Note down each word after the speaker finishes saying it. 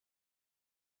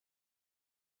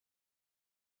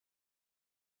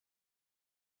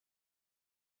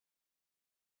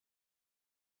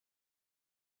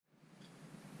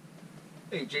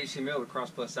Hey, JC Mill with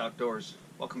CrossedBlessedOutdoors.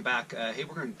 Welcome back. Hey,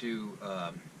 we're going to do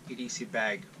EDC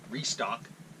bag restock.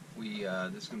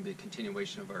 This is going to be a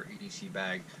continuation of our EDC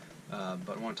bag,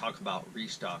 but I want to talk about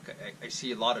restock. I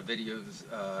see a lot of videos,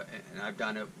 and I've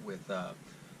done it with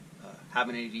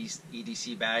having an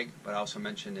EDC bag, but I also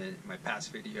mentioned in my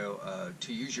past video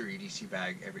to use your EDC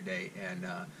bag every day. And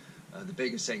the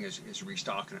biggest thing is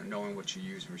restocking and knowing what you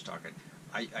use and restocking.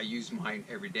 I use mine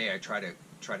every day. I try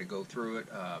to go through it.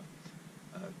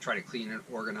 Try to clean it,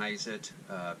 organize it.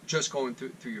 Just going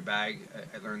through your bag,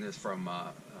 I learned this from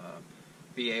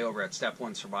VA over at Step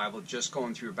 1 Survival. Just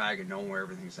going through your bag and knowing where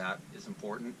everything's at is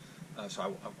important.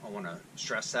 So I want to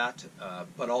stress that.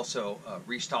 But also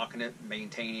restocking it,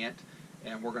 maintaining it.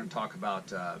 And we're going to talk about,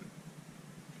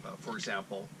 for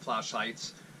example,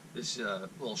 flashlights. This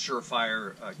little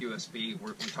Surefire USB.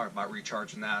 We're going to talk about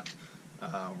recharging that.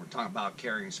 We're talking about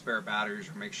carrying spare batteries,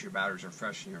 or make sure your batteries are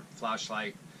fresh in your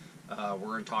flashlight. We're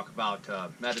going to talk about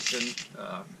medicine.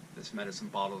 This medicine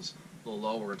bottle's a little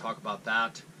low. We're going to talk about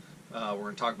that. We're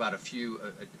going to talk about a few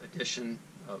addition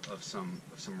of some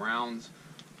rounds.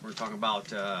 We're going to talk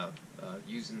about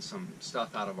using some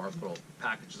stuff out of our little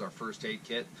packages, our first aid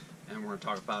kit, and we're going to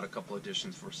talk about a couple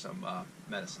additions for some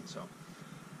medicine. So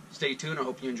stay tuned. I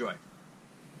hope you enjoy.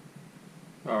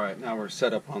 All right, now we're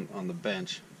set up on the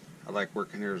bench. I like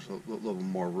working here. There's a little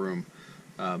more room.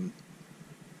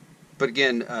 But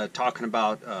again, talking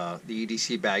about the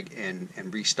EDC bag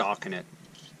and restocking it,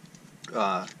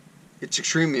 it's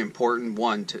extremely important,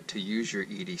 one, to use your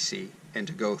EDC and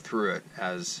to go through it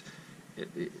as,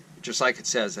 just like it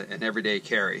says, an everyday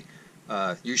carry.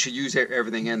 You should use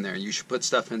everything in there. You should put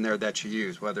stuff in there that you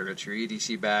use, whether it's your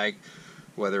EDC bag,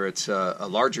 whether it's a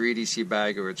larger EDC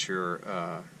bag, or it's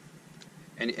your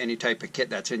any type of kit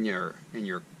that's in your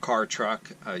car,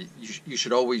 truck. You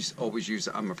should always use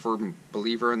it. I'm a firm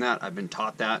believer in that. I've been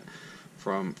taught that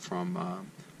from a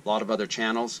lot of other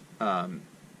channels.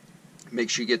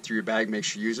 Make sure you get through your bag. Make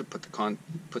sure you use it.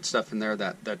 Put stuff in there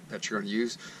that you're going to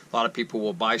use. A lot of people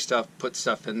will buy stuff, put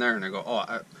stuff in there, and they go, "Oh,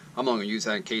 I'm only going to use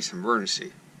that in case of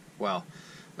emergency." Well,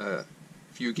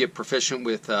 if you get proficient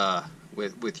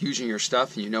with using your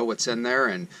stuff, and you know what's in there,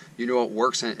 and you know what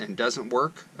works and doesn't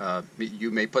work,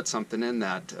 you may put something in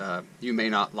that you may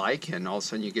not like, and all of a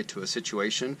sudden you get to a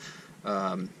situation,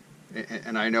 and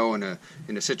I know in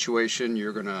a situation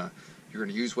you're gonna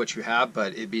use what you have,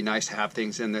 but it'd be nice to have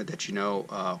things in there that you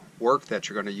know work, that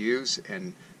you're going to use,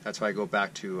 and that's why I go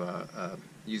back to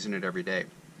using it every day.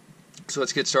 So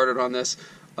let's get started on this.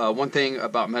 One thing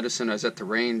about medicine, I was at the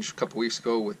range a couple weeks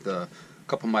ago with a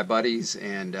couple of my buddies,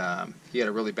 and he had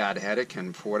a really bad headache,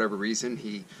 and for whatever reason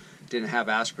he didn't have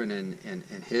aspirin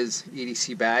in his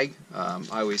EDC bag.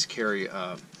 I always carry,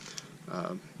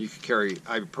 you could carry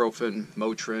ibuprofen,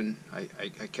 Motrin,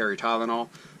 I carry Tylenol,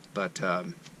 but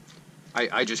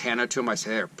I just handed it to him. I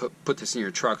said, "Here, put this in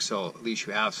your truck so at least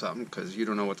you have something, because you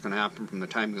don't know what's going to happen from the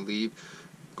time you leave.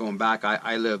 Going back,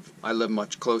 I live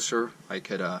much closer. I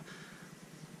could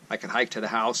hike to the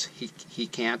house. He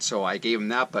can't, so I gave him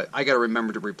that, but I got to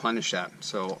remember to replenish that."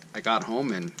 So I got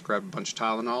home and grabbed a bunch of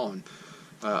Tylenol, and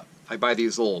I buy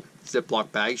these little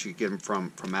Ziploc bags. You can get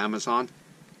them from Amazon,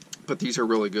 but these are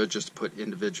really good just to put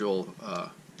individual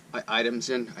items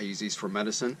in. I use these for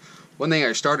medicine. One thing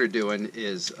I started doing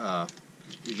is,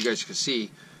 you guys can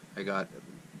see, I got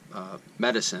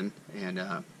medicine,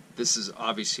 and this is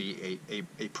obviously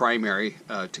a primary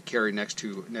to carry next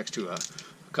to a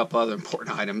couple other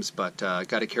important items, but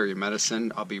got to carry your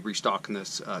medicine. I'll be restocking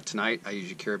this tonight. I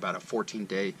usually carry about a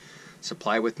 14-day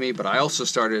supply with me, but I also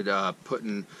started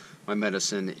putting my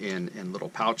medicine in little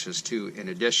pouches too, in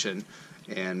addition.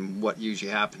 And what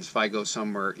usually happens, if I go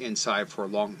somewhere inside for a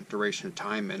long duration of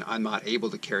time and I'm not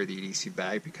able to carry the EDC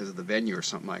bag because of the venue or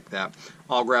something like that,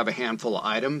 I'll grab a handful of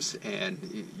items,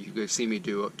 and you can see me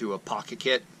do a pocket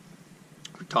kit.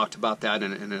 We talked about that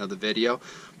in another video,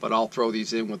 but I'll throw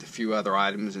these in with a few other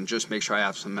items and just make sure I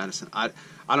have some medicine. I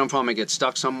don't know if I'm going to get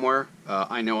stuck somewhere.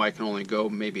 I know I can only go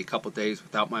maybe a couple days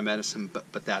without my medicine,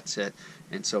 but that's it,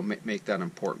 and so make that an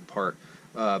important part.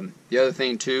 The other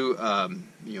thing too,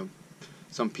 you know,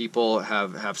 some people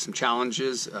have some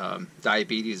challenges.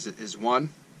 Diabetes is one.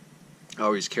 I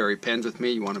always carry pens with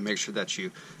me. You want to make sure that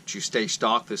you stay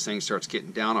stocked. This thing starts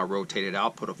getting down, I'll rotate it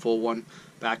out, put a full one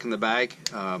back in the bag.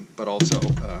 But also,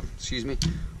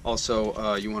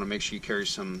 also you want to make sure you carry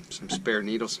some spare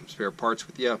needles, some spare parts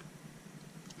with you,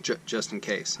 just in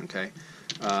case. Okay.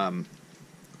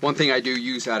 One thing I do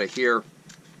use out of here,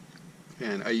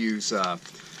 and I use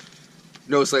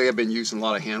Notice lately I've been using a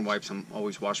lot of hand wipes. I'm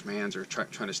always washing my hands or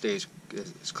trying to stay as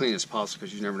clean as possible,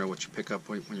 because you never know what you pick up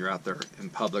when you're out there in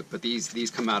public. But these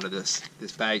come out of this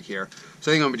bag here.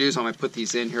 So I think I'm going to do is I'm going to put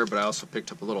these in here, but I also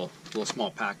picked up a little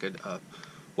small packet of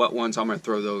wet ones. I'm going to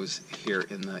throw those here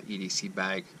in the EDC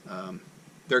bag.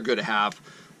 They're good to have.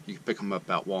 You can pick them up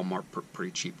at Walmart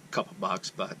pretty cheap, a couple bucks.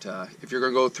 But if you're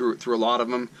going to go through a lot of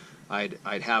them,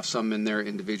 I'd have some in there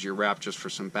individually wrapped just for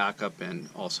some backup, and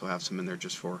also have some in there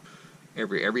just for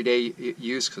everyday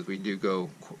use, because we do go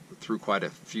through quite a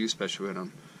few, especially when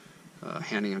I'm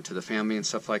handing them to the family and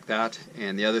stuff like that.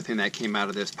 And the other thing that came out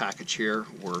of this package here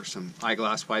were some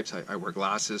eyeglass wipes. I wear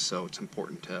glasses, so it's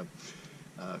important to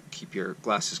keep your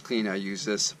glasses clean. I use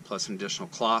this plus an additional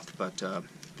cloth, but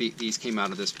these came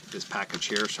out of this package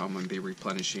here, so I'm going to be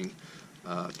replenishing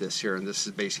this here. And this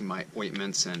is basically my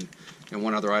ointments, and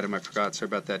one other item I forgot, sorry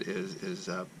about that, is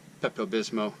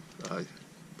Pepto-Bismol.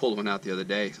 Pulled one out the other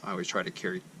day. I always try to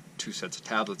carry 2 sets of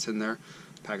tablets in there,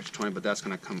 package of 20, but that's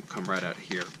going to come right out of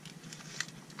here.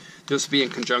 This will be in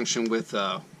conjunction with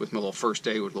my little first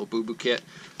aid with a little boo-boo kit.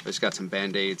 I just got some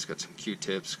Band-Aids, got some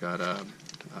Q-tips, got a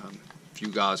few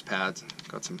gauze pads,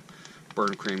 got some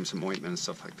burn cream, some ointment, and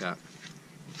stuff like that.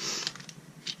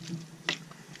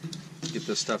 Get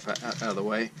this stuff out of the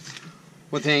way.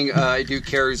 One thing I do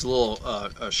carry is a little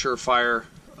Surefire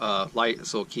light,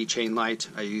 this little keychain light.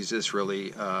 I use this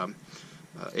really.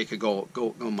 It could go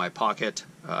in my pocket.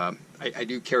 I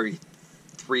do carry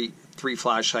three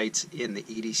flashlights in the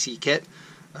EDC kit.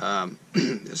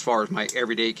 As far as my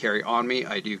everyday carry on me,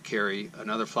 I do carry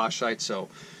another flashlight. So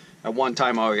at one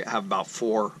time I have about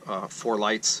four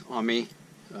lights on me.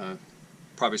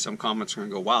 Probably some comments are going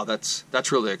to go, "Wow,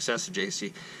 that's really excessive,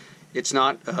 JC." It's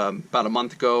not. About a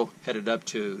month ago, headed up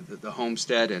to the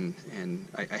homestead, and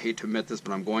I hate to admit this,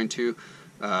 but I'm going to.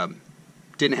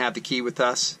 Didn't have the key with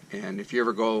us, and if you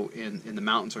ever go in the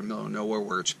mountains or middle of nowhere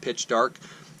where it's pitch dark,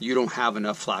 you don't have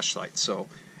enough flashlights. So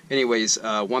anyways,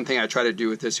 one thing I try to do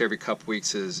with this every couple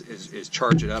weeks is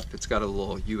charge it up. It's got a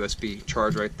little USB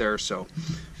charge right there, so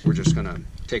we're just going to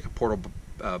take a portable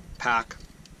pack.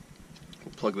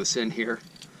 We'll plug this in here,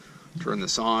 turn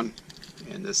this on,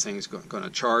 and this thing's going to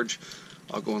charge.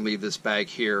 I'll go and leave this bag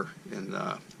here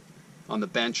on the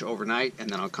bench overnight, and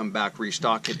then I'll come back,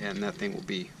 restock it, and that thing will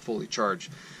be fully charged.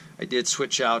 I did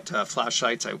switch out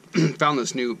flashlights. I found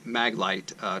this new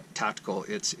Maglite tactical.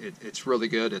 It's really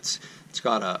good. It's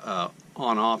got a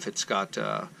on-off. It's got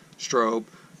strobe.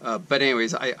 But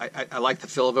anyways, I like the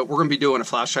feel of it. We're going to be doing a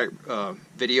flashlight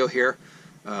video here.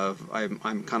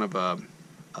 I'm kind of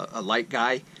a light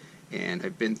guy, and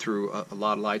I've been through a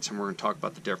lot of lights, and we're going to talk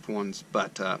about the different ones.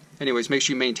 But anyways, make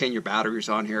sure you maintain your batteries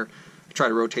on here. I try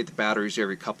to rotate the batteries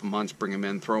every couple months, bring them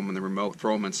in, throw them in the remote,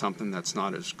 throw them in something that's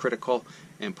not as critical,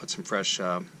 and put some fresh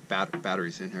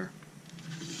batteries in here.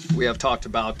 We have talked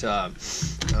about our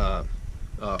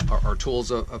tools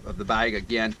of the bag.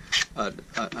 Again,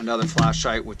 another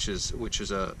flashlight, which is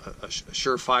a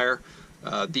Surefire.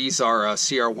 These are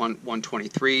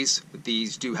CR123s.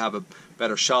 These do have a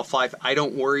better shelf life. I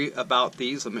don't worry about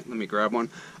these. Let me grab one.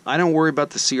 I don't worry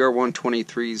about the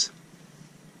CR123s.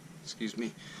 Excuse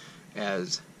me.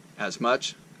 As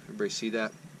much. Everybody see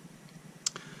that?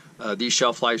 These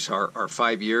shelf lives are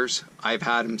 5 years. I've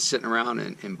had them sitting around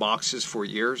in boxes for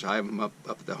years. I have them up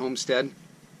at the homestead.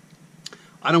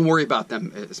 I don't worry about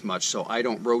them as much, so I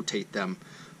don't rotate them.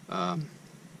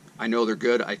 I know they're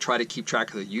good. I try to keep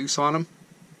track of the use on them.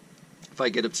 If I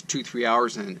get up to 2-3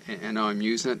 hours and now I'm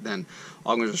using it, then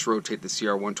I'm going to just rotate the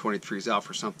CR123s out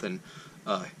for something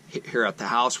here at the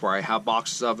house where I have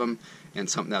boxes of them, and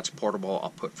something that's portable, I'll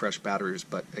put fresh batteries.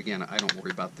 But again, I don't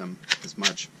worry about them as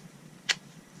much.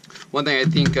 One thing I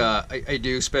think I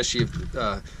do, especially if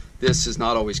this is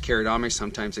not always carried on me,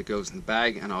 sometimes it goes in the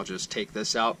bag, and I'll just take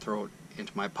this out, throw it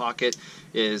into my pocket,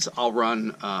 is I'll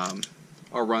run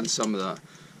some of the,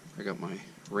 I got my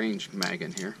range mag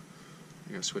in here.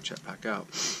 I'm going to switch that back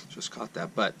out. Just caught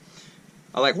that. But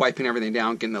I like wiping everything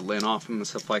down, getting the lint off them and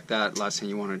stuff like that. Last thing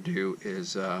you want to do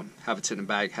is have it sit in a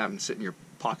bag, have it sit in your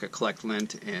pocket, collect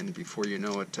lint, and before you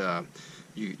know it,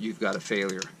 you've got a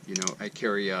failure. You know, I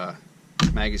carry a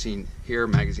magazine here,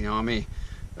 magazine on me.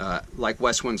 Like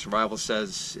Westwind Survival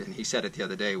says, and he said it the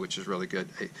other day, which is really good.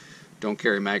 Don't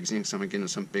carry magazines. So I'm getting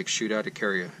some big shootout to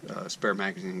carry a spare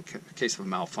magazine in case of a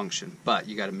malfunction. But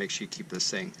you got to make sure you keep this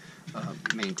thing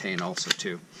maintained also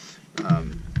too.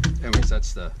 Anyways,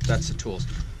 that's the tools.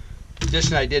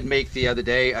 Addition I did make the other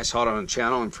day. I saw it on a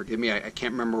channel, and forgive me, I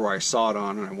can't remember where I saw it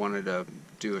on, and I wanted to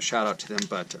do a shout out to them.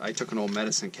 But I took an old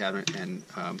medicine cabinet, and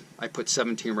I put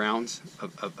 17 rounds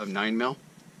of 9mm.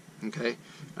 Okay,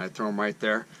 and I throw them right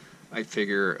there. I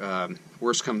figure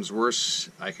worst comes worst,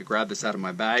 I could grab this out of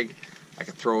my bag. I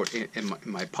could throw it in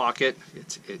my pocket.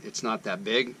 It's not that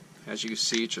big, as you can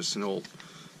see. It's just an old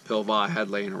pill vial I had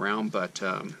laying around. But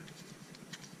and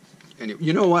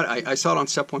you know what? I saw it on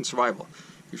Step 1 Survival.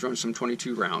 He's running some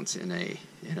 22 rounds in a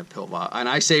pill vial, and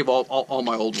I save all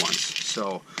my old ones.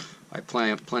 So I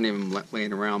plenty of them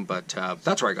laying around. But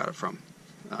that's where I got it from.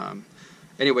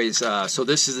 Anyways, so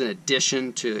this is an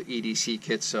addition to EDC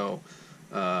kit. So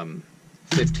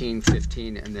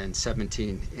 15, and then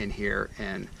 17 in here,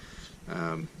 and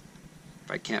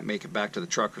if I can't make it back to the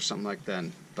truck or something like that,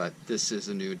 but this is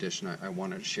a new addition I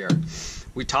wanted to share.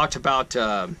 We talked about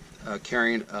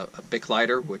carrying a Bic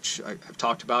lighter, which I've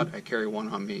talked about. I carry one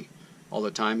on me all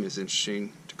the time. It's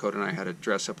interesting. Dakota and I had to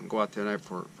dress up and go out that night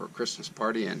for a Christmas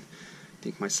party, and I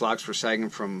think my slacks were sagging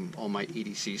from all my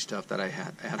EDC stuff that I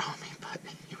had on me. But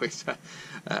anyways,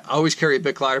 I always carry a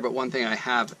Bic lighter, but one thing I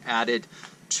have added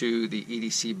to the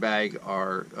EDC bag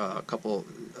are a couple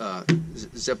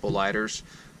Zippo lighters.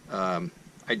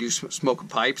 I do smoke a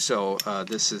pipe, so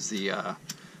this is the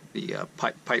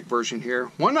pipe version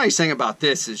here. One nice thing about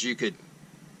this is you could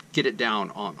get it down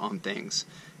on things,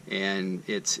 and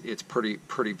it's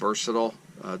pretty versatile.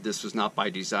 This was not by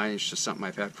design. It's just something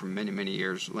I've had for many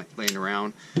years laying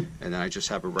around, and then I just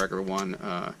have a regular one.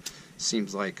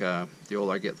 Seems like the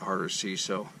older I get, the harder to see,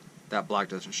 so that black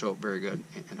doesn't show up very good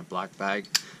in a black bag.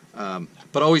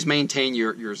 But always maintain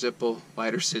your Zippo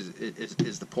lighters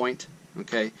is the point.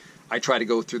 Okay, I try to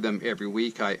go through them every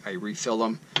week. I refill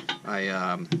them.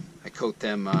 I coat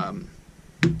them,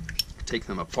 take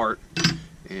them apart,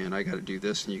 and I got to do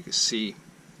this, and you can see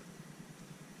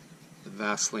the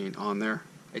Vaseline on there.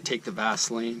 I take the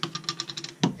Vaseline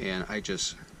and I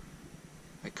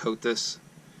coat this,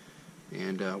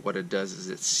 and what it does is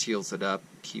it seals it up,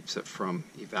 keeps it from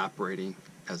evaporating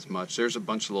as much. There's a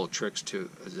bunch of little tricks to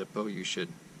a Zippo you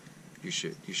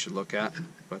should look at,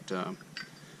 but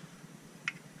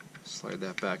slide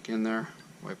that back in there,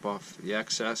 wipe off the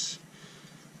excess.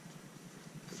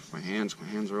 My hands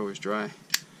are always dry.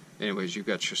 Anyways, you've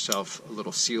got yourself a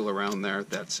little seal around there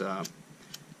that's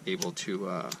able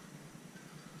to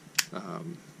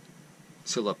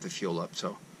seal up the fuel up.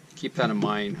 So keep that in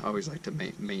mind. I always like to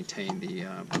maintain the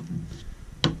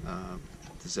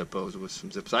Zippos with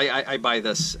some zips. I buy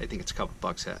this, I think it's a couple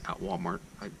bucks at Walmart.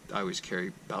 I always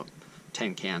carry about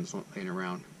 10 cans laying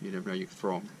around. You never know, you can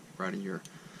throw them right in your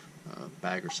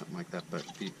bag or something like that. But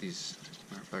these,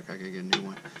 matter of fact, I gotta get a new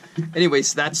one.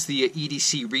 Anyways, that's the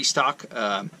EDC restock.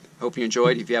 Hope you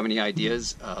enjoyed. If you have any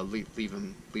ideas, leave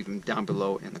them down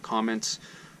below in the comments.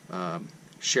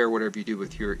 Share whatever you do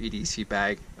with your EDC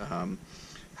bag,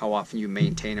 how often you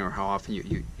maintain it or how often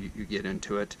you get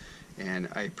into it. And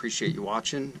I appreciate you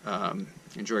watching.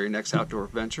 Enjoy your next outdoor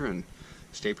adventure and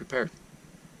stay prepared.